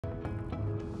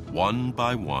One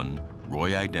by one,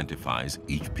 Roy identifies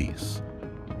each piece.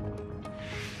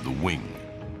 The wing,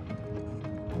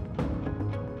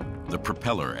 the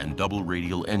propeller and double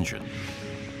radial engine,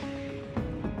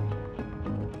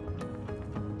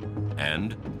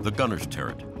 and the gunner's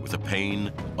turret with a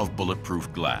pane of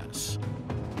bulletproof glass.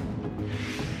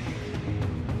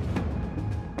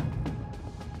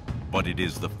 But it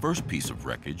is the first piece of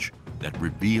wreckage that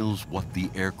reveals what the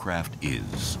aircraft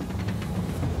is.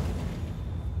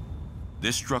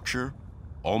 This structure,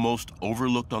 almost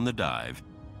overlooked on the dive,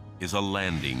 is a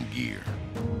landing gear.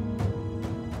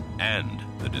 And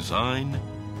the design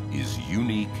is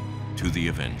unique to the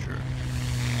Avenger.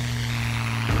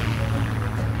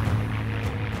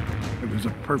 It was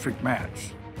a perfect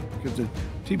match because the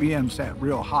TBM sat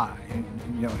real high and,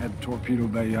 you know, had a torpedo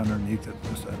bay underneath it,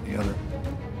 this, that, and the other.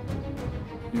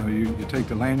 You know, you take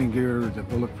the landing gear, the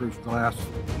bulletproof glass,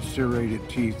 the serrated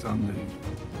teeth on the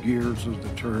gears of the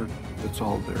turret, it's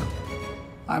all there.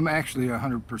 I'm actually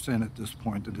 100% at this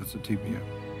point that it's a TBM.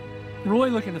 Roy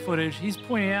looking at the footage, he's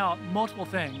pointing out multiple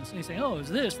things. And he's saying, oh, it's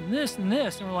this and this and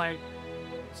this. And we're like,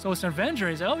 so it's an Avenger?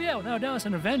 He's like, oh yeah, without a doubt it's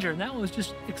an Avenger. And that was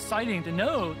just exciting to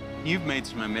know. You've made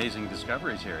some amazing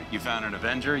discoveries here. You found an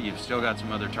Avenger, you've still got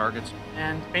some other targets.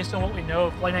 And based on what we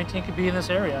know, Flight 19 could be in this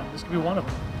area. This could be one of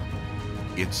them.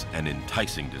 It's an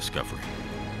enticing discovery.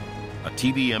 A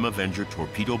TBM Avenger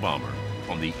torpedo bomber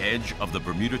on the edge of the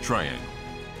Bermuda Triangle,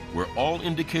 where all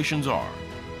indications are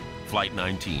Flight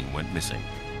 19 went missing.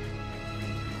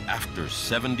 After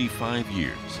 75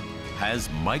 years, has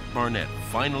Mike Barnette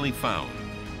finally found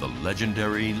the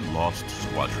legendary Lost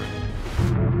Squadron?